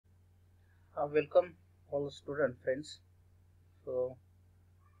Welcome all student friends. So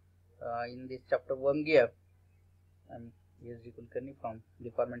in this chapter worm gear, I am S.G. Kulkarni from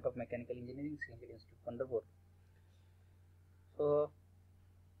Department of Mechanical Engineering, Single Institute, Pandharpur. So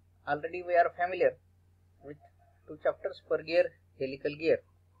already we are familiar with two chapters: spur gear, helical gear,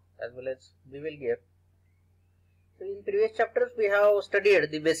 as well as bevel gear. So in previous chapters we have studied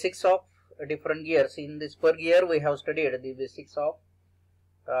the basics of different gears. In the spur gear we have studied the basics of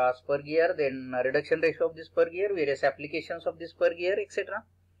spur gear, then reduction ratio of the spur gear, various applications of the spur gear, etc.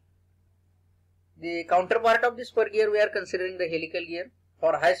 The counterpart of the spur gear we are considering the helical gear.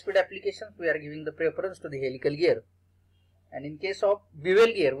 For high speed applications we are giving the preference to the helical gear. And in case of bevel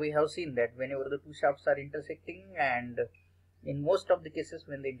gear we have seen that whenever the two shafts are intersecting, and in most of the cases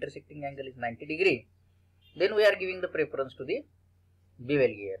when the intersecting angle is 90 degree, then we are giving the preference to the bevel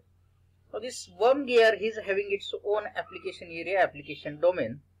gear. So this worm gear is having its own application area, application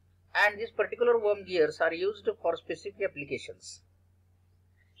domain, and these particular worm gears are used for specific applications.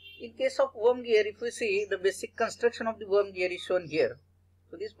 In case of worm gear, if we see the basic construction of the worm gear is shown here.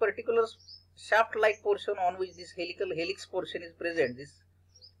 So this particular shaft-like portion on which this helix portion is present, this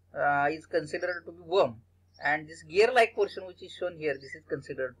is considered to be worm, and this gear-like portion which is shown here, this is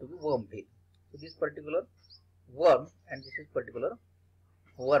considered to be worm wheel. So this particular worm and this is particular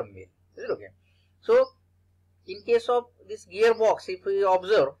worm wheel. Is it okay? So in case of this gearbox, if we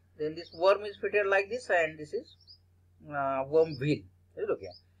observe, then this worm is fitted like this, and this is worm wheel. Is it okay?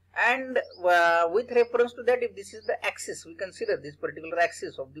 And with reference to that, if this is the axis, we consider this particular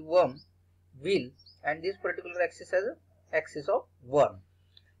axis of the worm wheel and this particular axis as an axis of worm.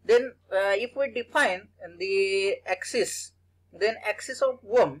 Then if we define the axis, then axis of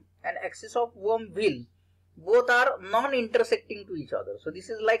worm and axis of worm wheel, both are non-intersecting to each other. So this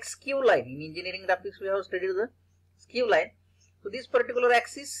is like skew line. In engineering graphics we have studied the skew line. So this particular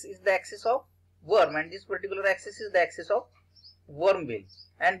axis is the axis of worm and this particular axis is the axis of worm wheel,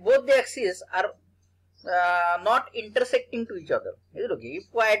 and both the axes are not intersecting to each other. Is it okay? If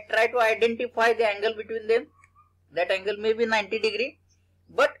I try to identify the angle between them, that angle may be 90 degree,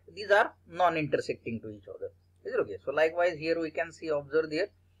 but these are non-intersecting to each other. Is it okay? So likewise here we can see, observe there,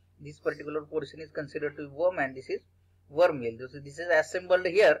 this particular portion is considered to be worm and this is worm wheel. This is assembled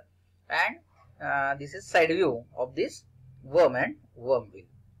here, and this is side view of this worm and worm wheel.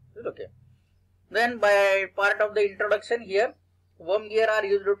 Is it okay? Then by part of the introduction here, worm gear are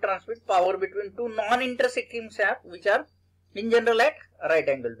used to transmit power between two non-intersecting shafts which are in general at right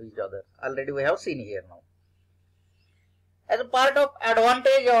angle to each other. Already we have seen here now. As a part of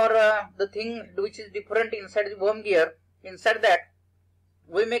advantage or the thing which is different inside the worm gear, inside that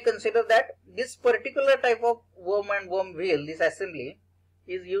we may consider that this particular type of worm and worm wheel, this assembly,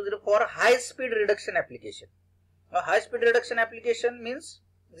 is used for high speed reduction application. Now high speed reduction application means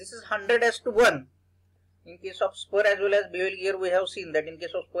this is 100:1. In case of spur as well as bevel gear, we have seen that in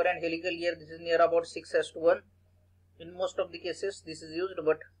case of spur and helical gear, this is near about 6:1. In most of the cases this is used,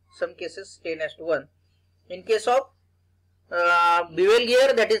 but some cases 10:1. In case of bevel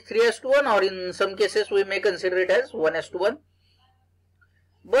gear, that is 3:1, or in some cases we may consider it as 1:1.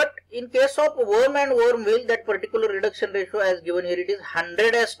 But in case of worm and worm wheel, that particular reduction ratio as given here, it is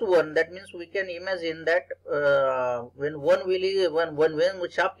 100:1. That means we can imagine that when one wheel is when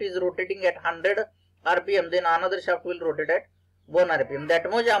shaft is rotating at 100 RPM, then another shaft will rotate at 1 RPM. That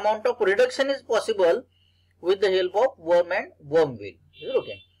much amount of reduction is possible with the help of worm and worm wheel. Is it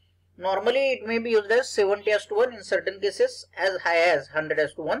okay? Normally it may be used as 70:1. In certain cases as high as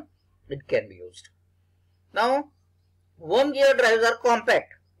 100:1 it can be used. Now worm gear drives are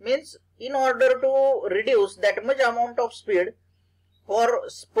compact, means in order to reduce that much amount of speed, for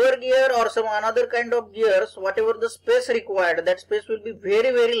spur gear or some another kind of gears, whatever the space required, that space will be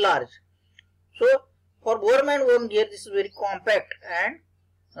very, very large. So for worm and worm gear, this is very compact, and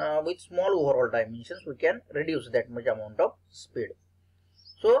with small overall dimensions we can reduce that much amount of speed.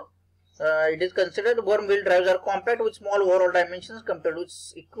 So it is considered worm wheel drives are compact with small overall dimensions compared with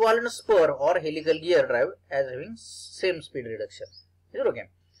equivalent spur or helical gear drive as having same speed reduction. Is it okay?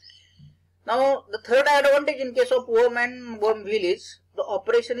 Now the third advantage in case of worm and worm wheel is the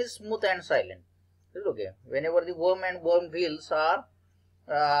operation is smooth and silent. Is it okay? Whenever the worm and worm wheels are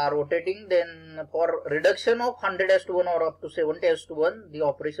rotating, then for reduction of 100:1 or up to 70:1, the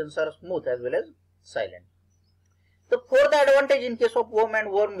operations are smooth as well as silent. The fourth advantage in case of worm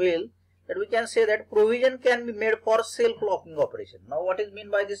and worm wheel, that we can say that provision can be made for self-locking operation. Now what is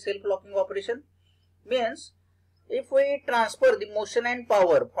meant by this self-locking operation? Means if we transfer the motion and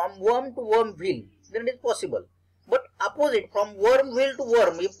power from worm to worm wheel, then it is possible. But opposite, from worm wheel to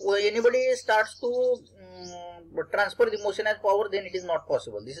worm, if anybody starts to transfer the motion as power, then it is not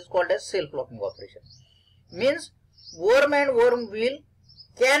possible. This is called as self-locking operation. Means worm and worm wheel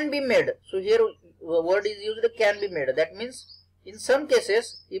can be made. So here word is used can be made. That means in some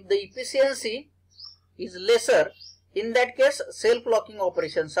cases if the efficiency is lesser, in that case self-locking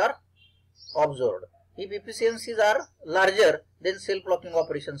operations are observed. If efficiencies are larger, then self-locking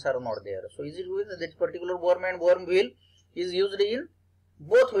operations are not there. So is it with this particular worm and worm wheel is used in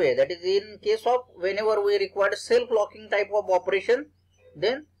both way. That is, in case of whenever we require self-locking type of operation,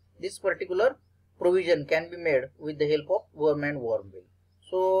 then this particular provision can be made with the help of worm and worm wheel.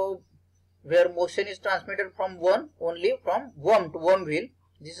 So where motion is transmitted from only from worm to worm wheel,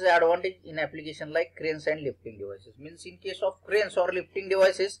 this is the advantage in application like cranes and lifting devices. Means in case of cranes or lifting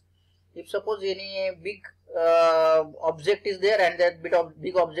devices, if suppose any big object is there and that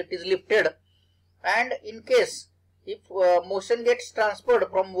big object is lifted, and in case if motion gets transferred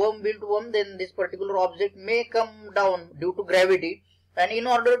from worm wheel to worm, then this particular object may come down due to gravity, and in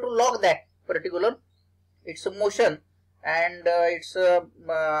order to lock that particular its motion and its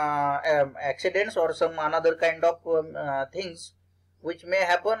accidents or some another kind of things which may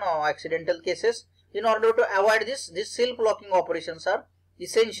happen or accidental cases, in order to avoid this self-locking operations are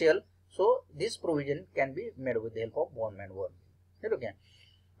essential. So this provision can be made with the help of worm and worm wheel. Okay.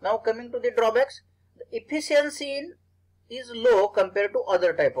 Now coming to the drawbacks, the efficiency is low compared to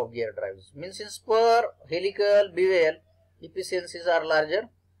other type of gear drives. Means in spur, helical, bevel, efficiencies are larger,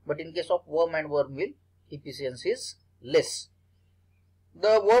 but in case of worm and worm wheel, efficiency is less.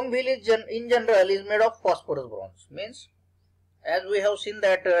 The worm wheel is in general is made of phosphorus bronze. Means as we have seen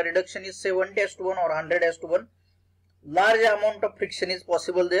that reduction is 70:1 or 100:1. Large amount of friction is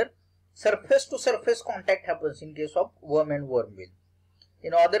possible there. Surface to surface contact happens in case of worm and worm wheel.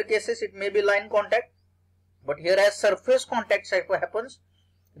 In other cases it may be line contact, but here as surface contact happens,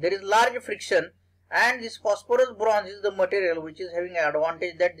 there is large friction, and this phosphorus bronze is the material which is having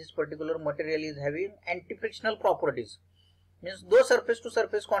advantage that this particular material is having anti-frictional properties. Means though surface to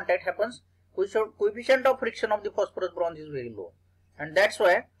surface contact happens, coefficient of friction of the phosphorus bronze is very low, and that's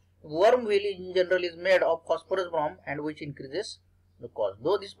why worm wheel in general is made of phosphorus bronze, and which increases the cost.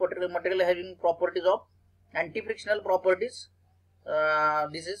 Though this particular material having properties of anti-frictional properties,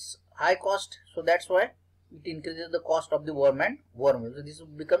 this is high cost, so that's why it increases the cost of the worm and worm wheel. So this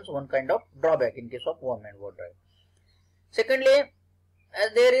becomes one kind of drawback in case of worm and worm drive. Secondly,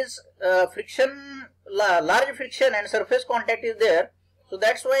 as there is friction, large friction and surface contact is there, so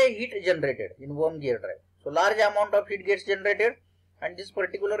that's why heat is generated in worm gear drive. So large amount of heat gets generated, and this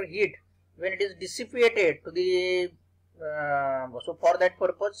particular heat, when it is dissipated to the so for that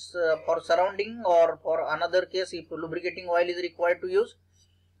purpose, for surrounding or for another case if lubricating oil is required to use,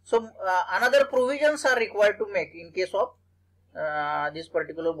 so another provisions are required to make in case of this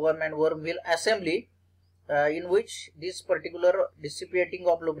particular worm and worm wheel assembly, in which this particular dissipating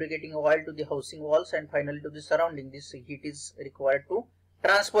of lubricating oil to the housing walls and finally to the surrounding, this heat is required to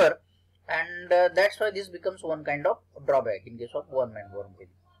transfer, and that's why this becomes one kind of drawback in case of worm and worm wheel.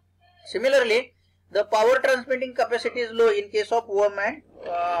 Similarly, the power transmitting capacity is low in case of worm and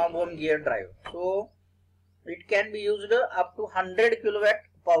worm gear drive. So it can be used up to 100 kilowatt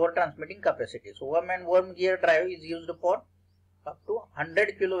power transmitting capacity. So worm and worm gear drive is used for up to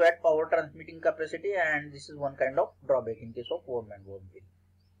 100 kilowatt power transmitting capacity, and this is one kind of drawback in case of worm and worm wheel.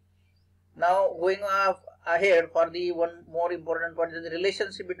 Now going ahead for the one more important point is the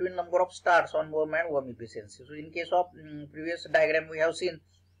relationship between number of starts on worm and worm efficiency. So in case of previous diagram we have seen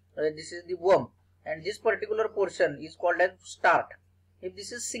this is the worm, and this particular portion is called as start. If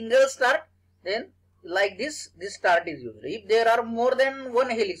this is single start, then like this start is used. If there are more than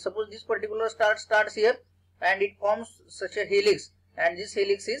one helix, suppose this particular start starts here and it forms such a helix, and this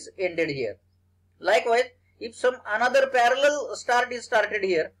helix is ended here. Likewise, if some another parallel start is started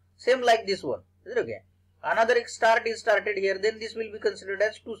here, same like this one, is it okay? Another start is started here, then this will be considered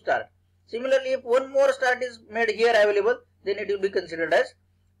as two start. Similarly, if one more start is made here available, then it will be considered as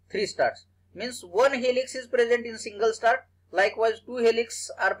three starts. Means one helix is present in single start, likewise two helix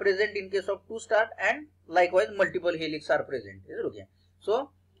are present in case of two start, and likewise multiple helix are present, is it okay?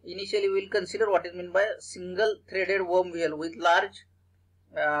 So initially we will consider what is meant by single threaded worm wheel with large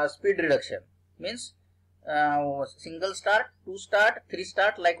speed reduction. Means single start, two start, three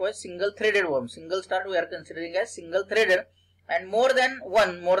start, likewise single threaded worm. Single start we are considering as single threaded, and more than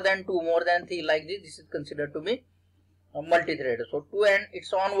one, more than two, more than three, like this is considered to be multi-threaded. So 2 and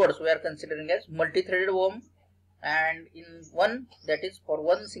its onwards we are considering as multi-threaded worm, and in one, that is for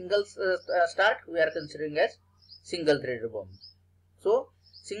one single start, we are considering as single threaded worm. So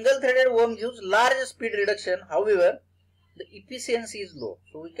single threaded worm gives large speed reduction. However, the efficiency is low.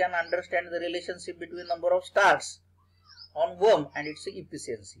 So we can understand the relationship between number of starts on worm and its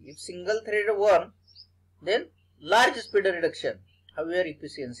efficiency. If single threaded worm, then large speed reduction, however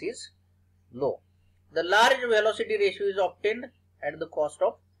efficiency is low. The large velocity ratio is obtained at the cost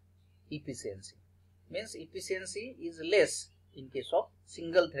of efficiency. Means efficiency is less in case of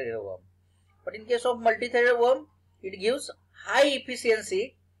single threaded worm. But in case of multi-threaded worm, it gives high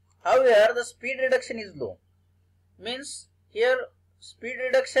efficiency, however the speed reduction is low. Means here speed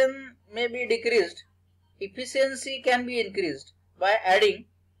reduction may be decreased, efficiency can be increased by adding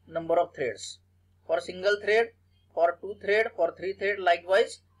number of threads. For single thread, for 2 thread, for 3 thread,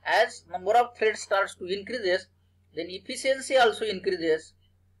 likewise as number of threads starts to increases, then efficiency also increases.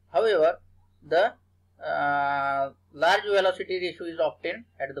 However, the large velocity ratio is obtained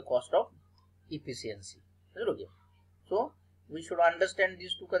at the cost of efficiency. Okay. So we should understand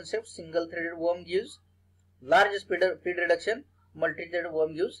these two concepts. Single threaded worm gives large speed reduction, multi-threaded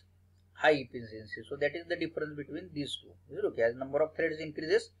worm gives high efficiency. So that is the difference between these two. Okay. As number of threads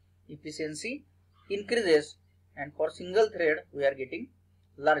increases, efficiency increases, and for single thread we are getting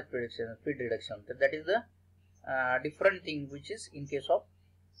large speed reduction. So that is the different thing which is in case of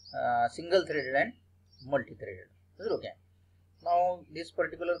single threaded and multi-threaded. Okay. Now this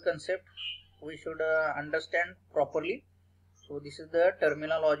particular concept we should understand properly. So this is the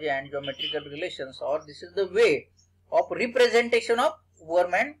terminology and geometrical relations, or this is the way of representation of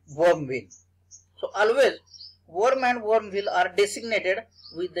worm and worm wheel. So always worm and worm wheel are designated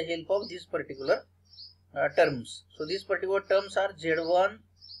with the help of these particular terms. So these particular terms are Z1,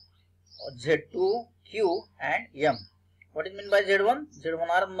 Z2, Q and M. What is meant by Z1? Z1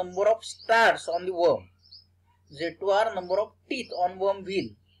 are number of stars on the worm. Z2 are number of teeth on worm wheel.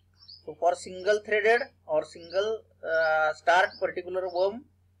 So for single threaded or single start particular worm,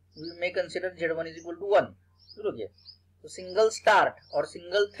 we may consider Z1 is equal to 1. Okay. So single start or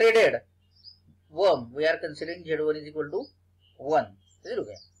single threaded worm, we are considering Z1 is equal to 1.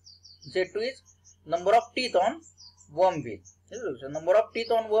 Okay. Z2 is number of teeth on worm wheel. So number of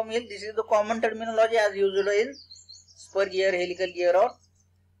teeth on worm wheel, this is the common terminology as used in spur gear, helical gear or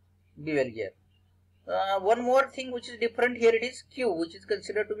bevel gear. One more thing which is different here, it is Q, which is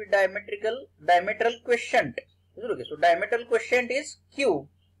considered to be diametral quotient. Okay, so diametral quotient is Q,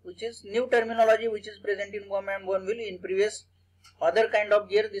 which is new terminology which is present in worm and worm wheel. In previous other kind of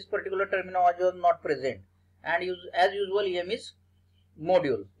gear, this particular terminology was not present, and as usual M is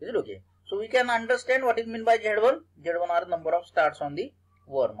module. Is it okay? So we can understand what is meant by Z1. Z1 are number of starts on the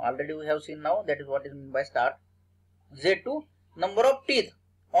worm. Already we have seen now, that is what is meant by start. Z2, number of teeth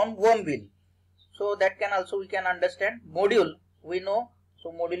on worm wheel. So that can also we can understand. Module, we know,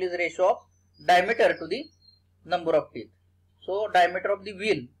 so module is ratio of diameter to the number of teeth. So diameter of the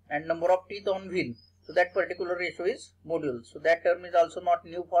wheel and number of teeth on wheel. So that particular ratio is module. So that term is also not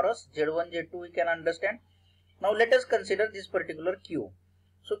new for us. Z1, Z2 we can understand. Now let us consider this particular Q.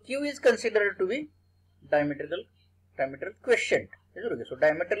 So Q is considered to be diametral quotient. Okay. So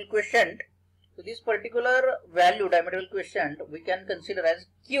diametral quotient. So this particular value, diametral quotient, we can consider as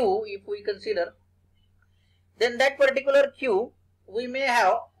Q. If we consider, then that particular Q, we may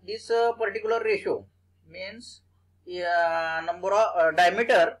have this particular ratio, means number of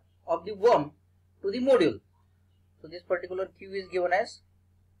diameter of the worm to the module. So this particular Q is given as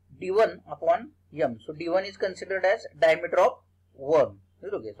D1 upon M. So D1 is considered as diameter of worm.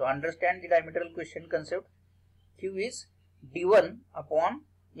 Okay. So understand the diametral quotient concept. Q is D1 upon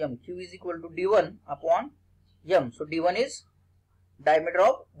M. Q is equal to D1 upon M. So D1 is diameter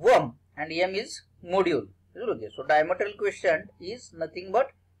of worm and M is module. Okay. So diametral quotient is nothing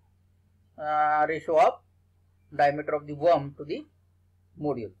but ratio of diameter of the worm to the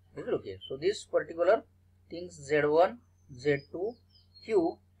module. Okay. So this particular things Z1, Z2,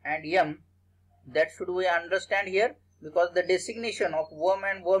 Q and M, that should we understand here, because the designation of worm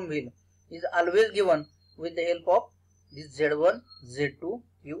and worm wheel is always given with the help of this Z1, Z2,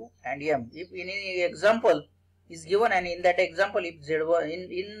 Q and M. If any example is given, and in that example if Z1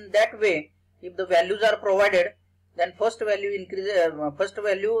 in that way, if the values are provided, then first value increases,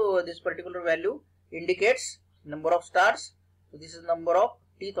 this particular value indicates number of stars. So this is number of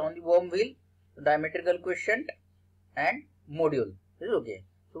teeth on the worm wheel, diametrical quotient and module. This is okay.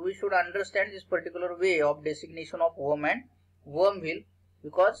 So we should understand this particular way of designation of worm and worm wheel,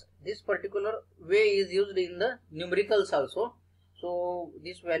 because this particular way is used in the numericals also. So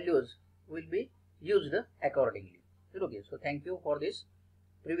these values will be used accordingly. Okay. So thank you for this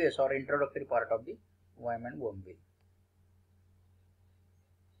previous or introductory part of the worm and worm wheel.